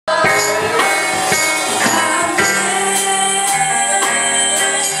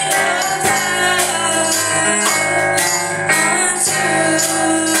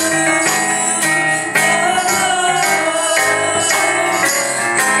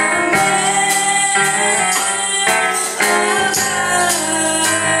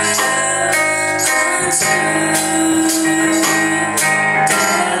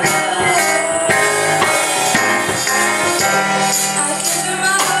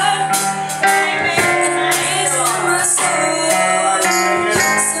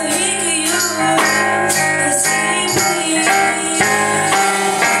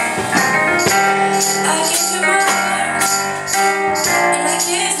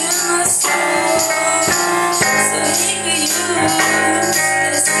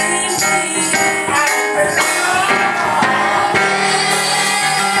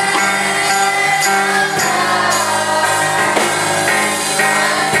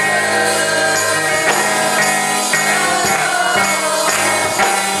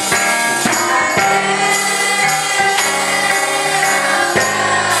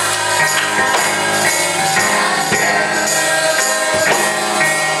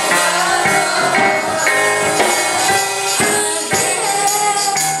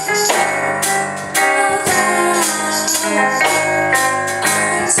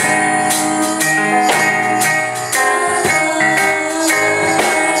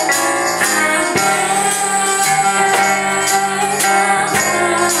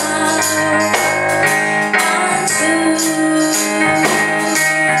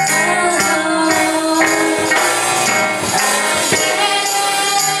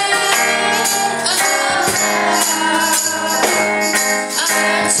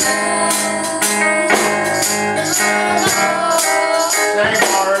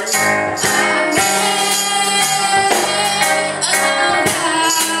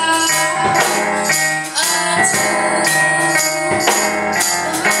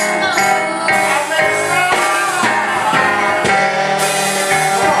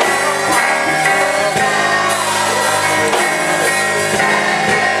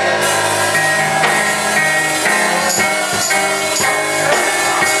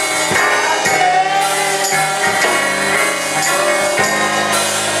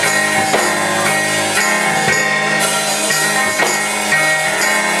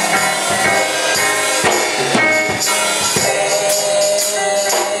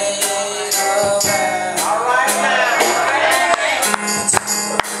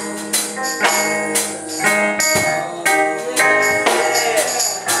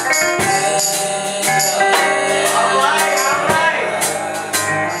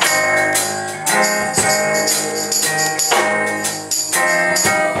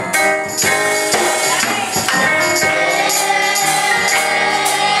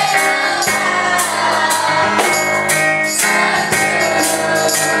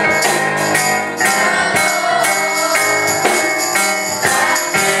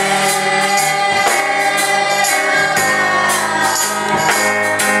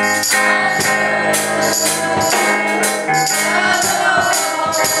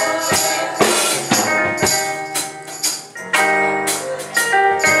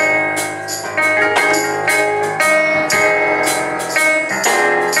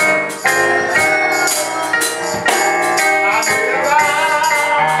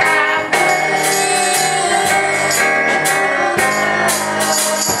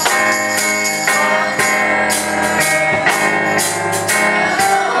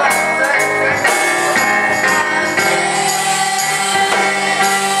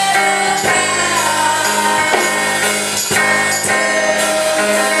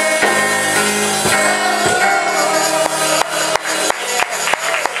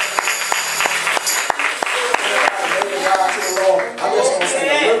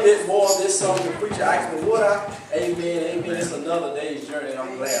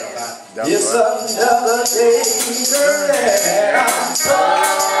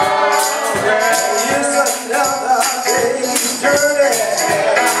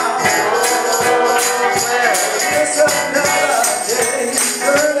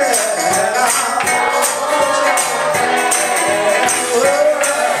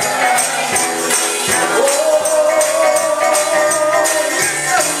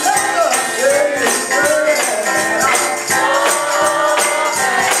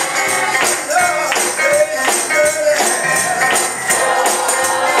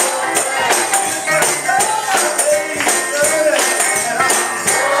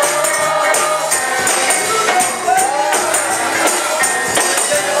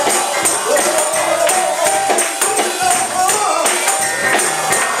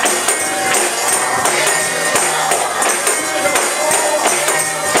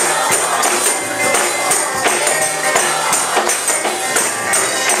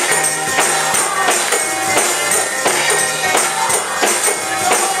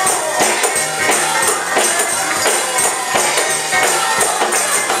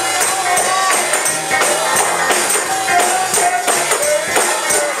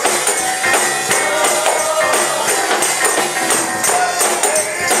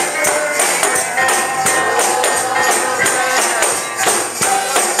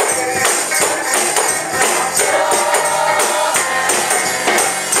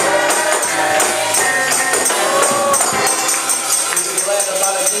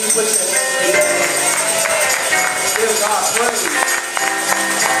Can you put your hands together? Give God praise.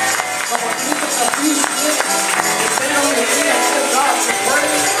 Come on, can you put some feet in and stand on your feet and give God some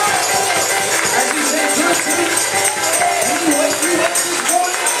praise? As He's been good to you. Can you wake you up this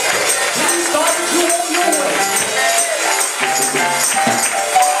morning? Can you start you on your way?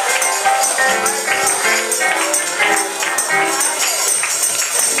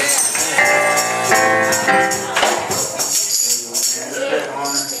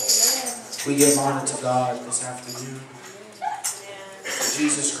 We give honor to God this afternoon.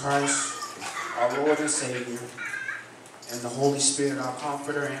 Jesus Christ, our Lord and Savior, and the Holy Spirit, our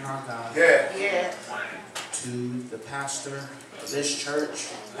Comforter and our God. Yeah. To the pastor of this church,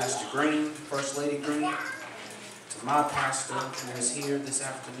 Pastor Green, First Lady Green, to my pastor who is here this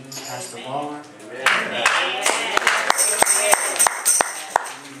afternoon, Pastor VAUGHN.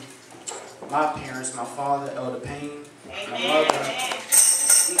 My parents, my father, Elder Payne, my mother,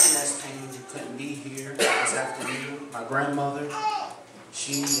 Deaconess Payne, who couldn't be here this afternoon. My grandmother,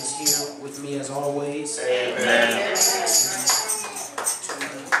 she is here with me as always. Amen. To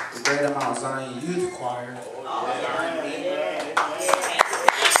the Greater Mount Zion Youth Choir.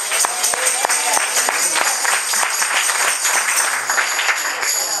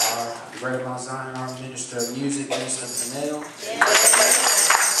 Our Greater Mount Zion, our Minister of Music, Minister Payne.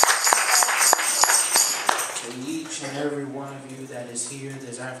 Each and every one of you that is here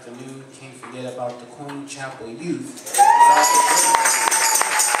this afternoon, can't forget about the Queen Chapel Youth.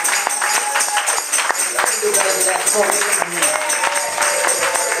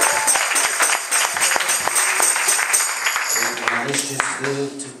 It's just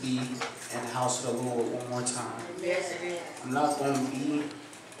good to be in the house of the Lord one more time. I'm not going to be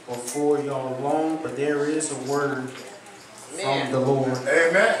before y'all long, but there is a word from the Lord.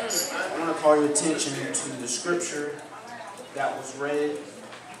 Amen. I want to call your attention to the scripture that was read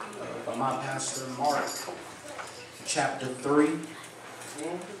by my pastor, Mark, chapter 3.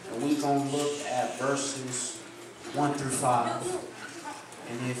 And we're going to look at verses 1 through 5.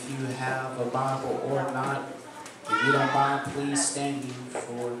 And if you have a Bible or not, if you don't mind, please stand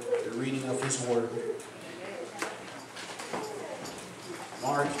for the reading of His word.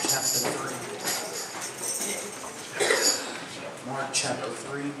 Mark chapter 3. Mark chapter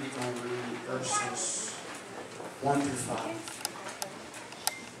 3, we're going to read verses 1 through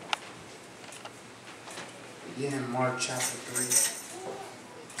 5. Again, Mark chapter 3,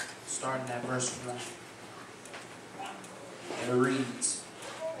 starting at verse 1. And it reads,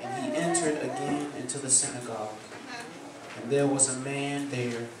 And he entered again into the synagogue, and there was a man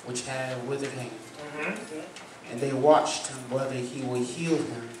there which had a withered hand. And they watched him whether he would heal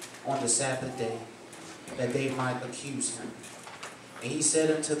him on the Sabbath day, that they might accuse him. And he said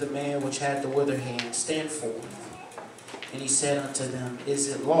unto the man which had the withered hand, Stand forth. And he said unto them, Is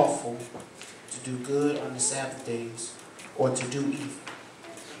it lawful to do good on the Sabbath days, or to do evil,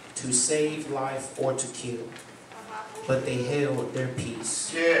 to save life, or to kill? But they held their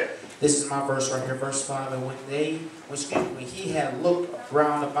peace. Yeah. This is my verse right here, verse 5. And when he had looked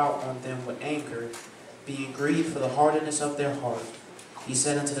round about on them with anger, being grieved for the hardness of their heart, he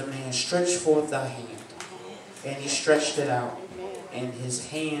said unto the man, Stretch forth thy hand. And he stretched it out, and his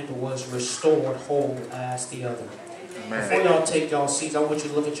hand was restored whole as the other. Amen. Before y'all take y'all seats, I want you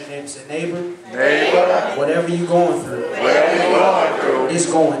to look at your neighbor and say, Neighbor, whatever you're going through, it's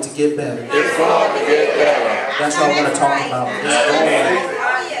going to get better. It's going to get better. That's what I want to talk about.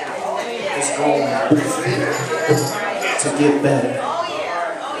 It's going to get better.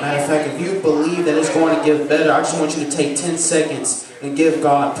 Matter of fact, if you believe that it's going to get better, I just want you to take 10 seconds and give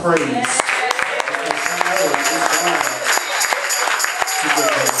God praise.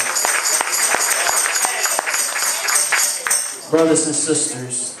 Brothers and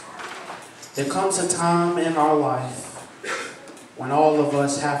sisters, there comes a time in our life when all of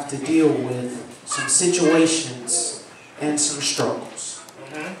us have to deal with some situations and some struggles.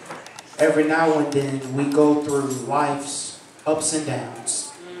 Every now and then we go through life's ups and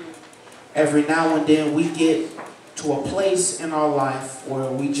downs. Every now and then we get to a place in our life where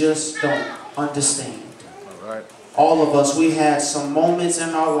we just don't understand. All of us, we had some moments in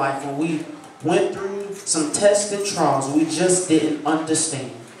our life when we went through some tests and trials we just didn't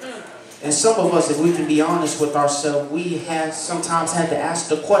understand. And some of us, if we can be honest with ourselves, we have sometimes had to ask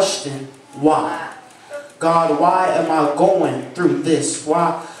the question, why? God, why am I going through this?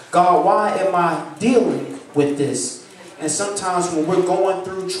 Why, God, why am I dealing with this? And sometimes when we're going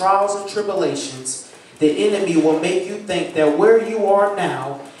through trials and tribulations, the enemy will make you think that where you are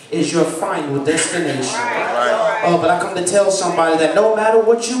now is your final destination. But I come to tell somebody that no matter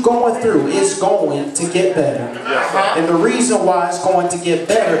what you're going through, it's going to get better. And the reason why it's going to get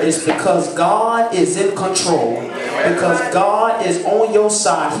better is because God is in control. Because God is on your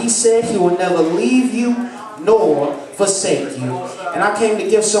side. He said He will never leave you nor forsake you. And I came to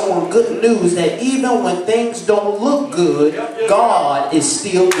give someone good news that even when things don't look good, God is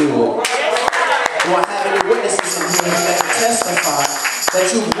still good. Do I have any witnesses in here that can testify that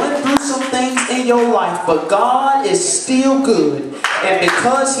you went through some things in your life, but God is still good? And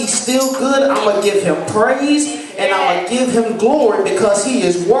because He's still good, I'm going to give Him praise and I'm going to give Him glory because He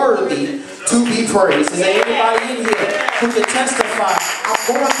is worthy to be praised. Is there anybody in here who can testify? I'm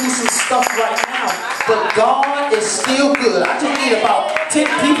going through some stuff right now, but God is still good. I just need about 10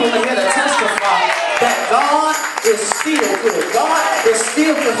 people in here to testify that God is still good. God is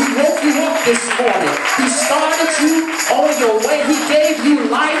still good. He woke you up this morning. He started you on your way. He gave you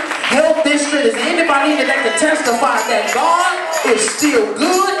life, health, and strength. Is there anybody in here that can testify that God is still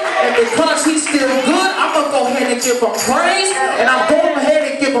good? And because He's still good, I'm going to go ahead and give Him praise. And I'm going ahead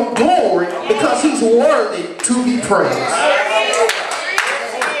and give Him glory because He's worthy to be praised.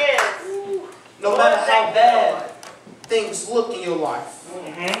 No matter how bad things look in your life,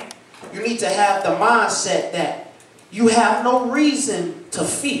 you need to have the mindset that you have no reason to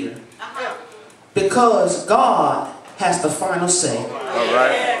fear because God has the final say. All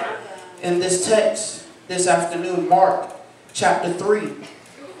right. In this text this afternoon, Mark chapter 3,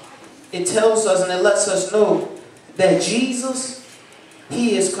 it tells us and it lets us know that Jesus,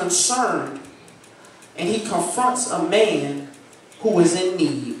 He is concerned and He confronts a man who is in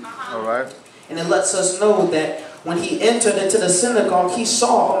need. All right. And it lets us know that when He entered into the synagogue, He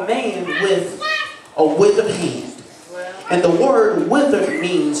saw a man with a withered hand. And the word withered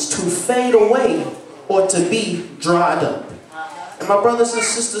means to fade away or to be dried up. And my brothers and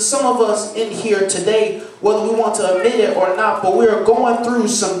sisters, some of us in here today, whether we want to admit it or not, but we're going through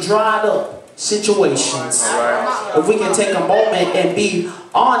some dried up situations. Right. If we can take a moment and be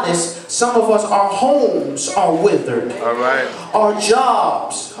honest, some of us, our homes are withered. All right. Our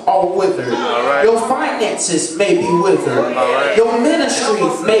jobs are withered. All right. Your finances may be withered. All right. Your ministry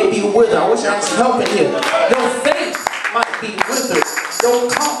may be withered. I wish I had some help in here. Your faith might be withered.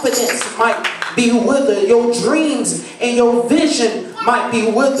 Your confidence might be withered. Your dreams and your vision might be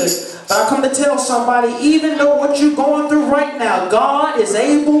withered. But I come to tell somebody, even though what you're going through right now, God is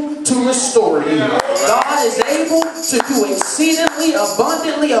able to restore you. God is able to do exceedingly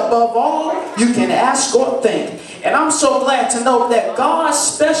abundantly above all you can ask or think. And I'm so glad to know that God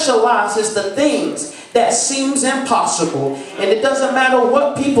specializes the things that seems impossible. And it doesn't matter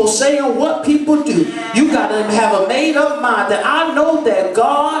what people say or what people do. You got to have a made-up mind that I know that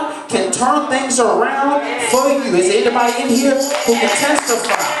God can turn things around for you. Is there anybody in here who can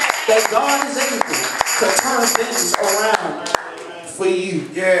testify that God is able to turn things around for you?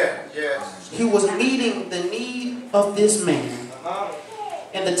 Yeah. He was meeting the need of this man.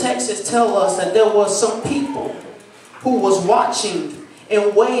 And the texts tell us that there was some people who was watching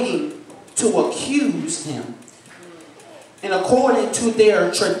and waiting to accuse him. And according to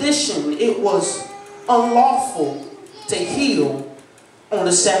their tradition, it was unlawful to heal on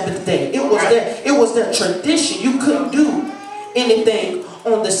the Sabbath day. It was their tradition. You couldn't do anything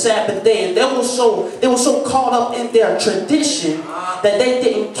on the Sabbath day. And they were so caught up in their tradition that they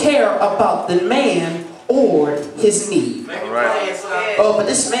didn't care about the man or his need. Right. But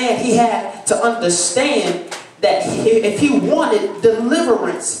this man, he had to understand that if he wanted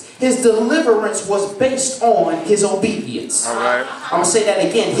deliverance, his deliverance was based on his obedience. All right. I'm going to say that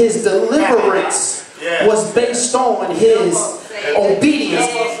again. His deliverance was based on his obedience.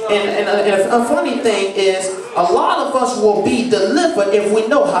 And a funny thing is, a lot of us will be delivered if we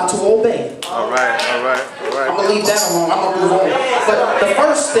know how to obey. All right. I'm going to leave that alone. I'm going to move on. But the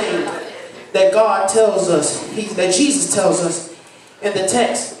first thing that God tells us, that Jesus tells us in the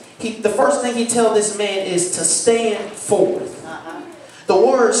text, the first thing He tells this man is to stand forth. The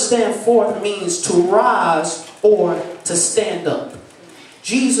word stand forth means to rise or to stand up.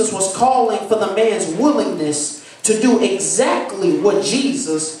 Jesus was calling for the man's willingness to do exactly what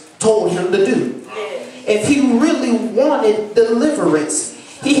Jesus told him to do. If he really wanted deliverance,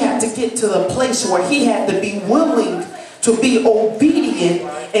 he had to get to the place where he had to be willing to be obedient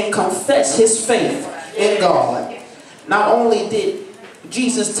and confess his faith in God. Not only did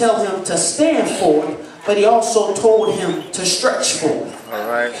Jesus tell him to stand forth, but He also told him to stretch forth. All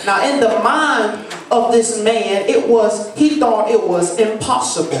right. Now, in the mind of this man, he thought it was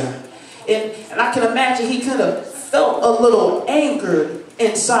impossible. And I can imagine he could have felt a little angered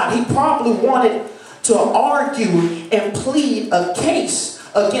inside. He probably wanted to argue and plead a case,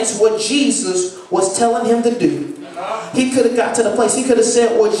 against what Jesus was telling him to do. He could have got to the place, he could have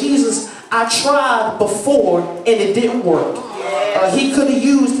said, well, Jesus, I tried before and it didn't work. He could have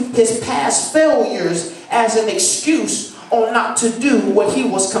used his past failures as an excuse on not to do what he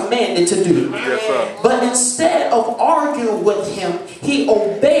was commanded to do. Yes, sir. But instead of arguing with him, he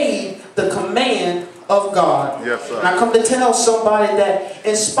obeyed the command of God. Yes, sir. And I come to tell somebody that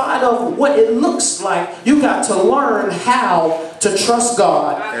in spite of what it looks like, you got to learn how to trust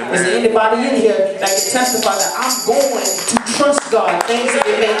God. Amen. Is there anybody in here that can testify that I'm going to trust God? Things that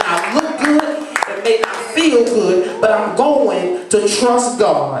it may not look good, it may not feel good, but I'm going to trust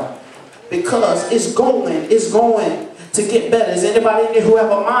God because it's going to get better. Is anybody in here who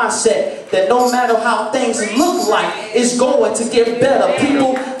have a mindset that no matter how things look like, it's going to get better?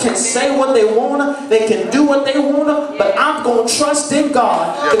 People can say what they wanna, they can do what they wanna, but I'm gonna trust in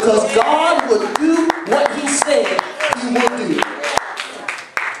God because God will do what He said He will do.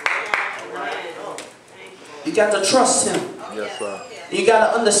 You got to trust Him. Yes, sir. You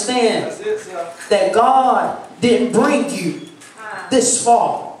got to understand that God didn't bring you this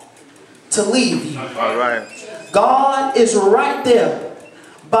far to leave you. All right. God is right there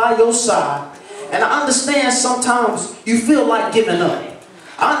by your side. And I understand sometimes you feel like giving up.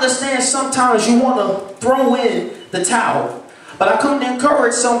 I understand sometimes you want to throw in the towel. But I come to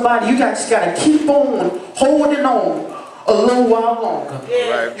encourage somebody, you guys got to keep on holding on a little while longer.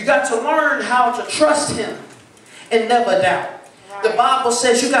 Right. You got to learn how to trust Him and never doubt. The Bible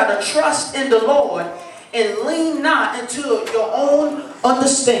says you got to trust in the Lord and lean not into your own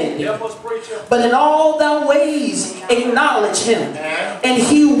understanding. But in all thy ways acknowledge Him, and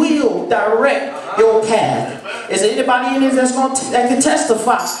He will direct your path. Is there anybody in here that can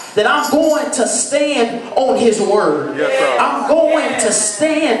testify that I'm going to stand on His word? Yes, sir. I'm going to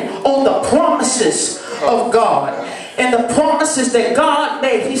stand on the promises of God. And the promises that God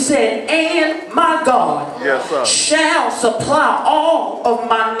made, He said, and my God shall supply all of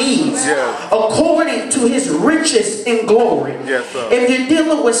my needs according to His riches in glory. Yes, sir. If you're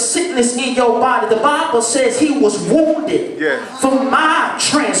dealing with sickness in your body, the Bible says He was wounded for my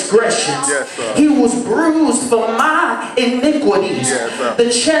transgressions. Yes, sir. He was bruised for my iniquities. Yes, sir. The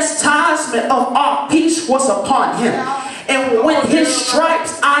chastisement of our peace was upon Him. And with His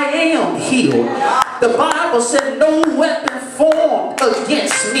stripes I am healed. The Bible said no weapon formed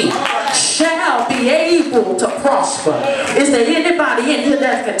against me shall be able to prosper. Is there anybody in here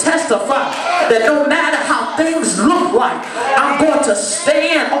that can testify that no matter how things look like, I'm going to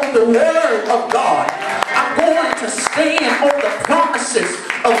stand on the word of God. I'm going to stand on the promises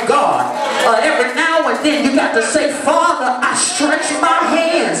of God. Every now and then you got to say, Father, I stretch my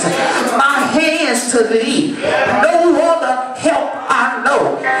hands to Thee. No other help I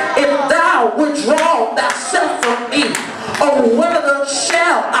know. If Thou withdraw Thyself from me, oh, whither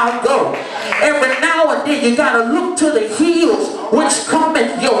shall I go? Every now and then you got to look to the hills which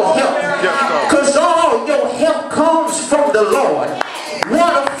cometh your help. Because all your help comes from the Lord.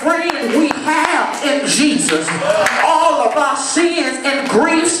 What a friend we have in Jesus. All of our sins and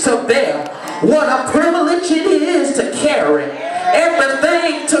griefs to bear. What a privilege it is to carry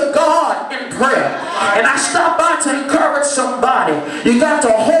everything to God in prayer. And I stop by to encourage somebody. You got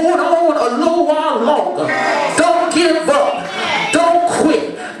to hold on a little while longer. Don't give up. Don't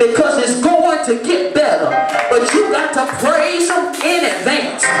quit. Because it's going to get better. But you got to praise Him in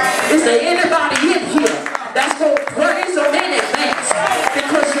advance. Is there anybody in here that's going to praise Him in advance?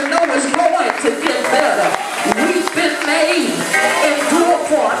 Because you know it's going to get better. We've been made endure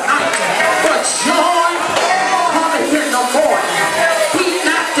for a night, but joy cometh in the morning. Be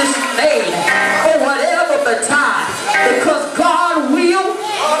not dismayed for whatever the time, because God will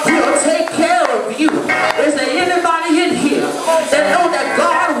take care of you. Is there anybody in here that know that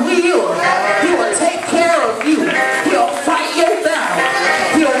God will take care of you? He'll fight your battle.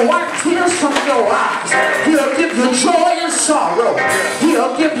 He'll wipe tears from your eyes. He'll give you joy and sorrow.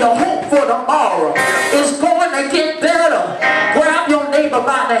 He'll give you hope for tomorrow. It's going to get better. Grab your neighbor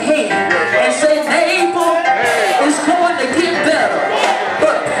by the hand and say, neighbor, it's going to get better.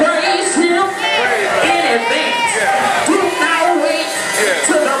 But praise Him in advance. Do not wait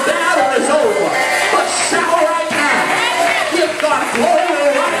till the battle is over, but shout right now. Give God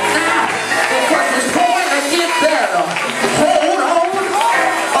glory right now, because it's going to get better. Hold on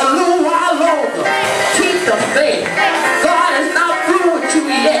a little while longer. Keep the faith. God is not through with you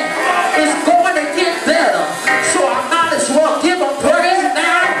yet. It's going to get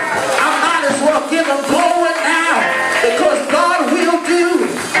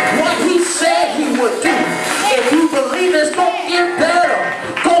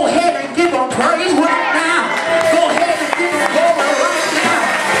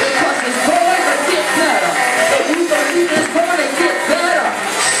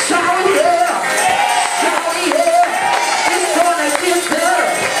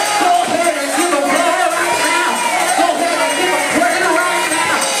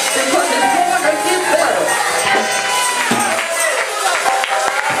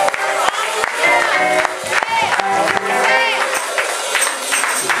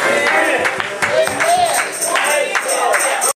Amen.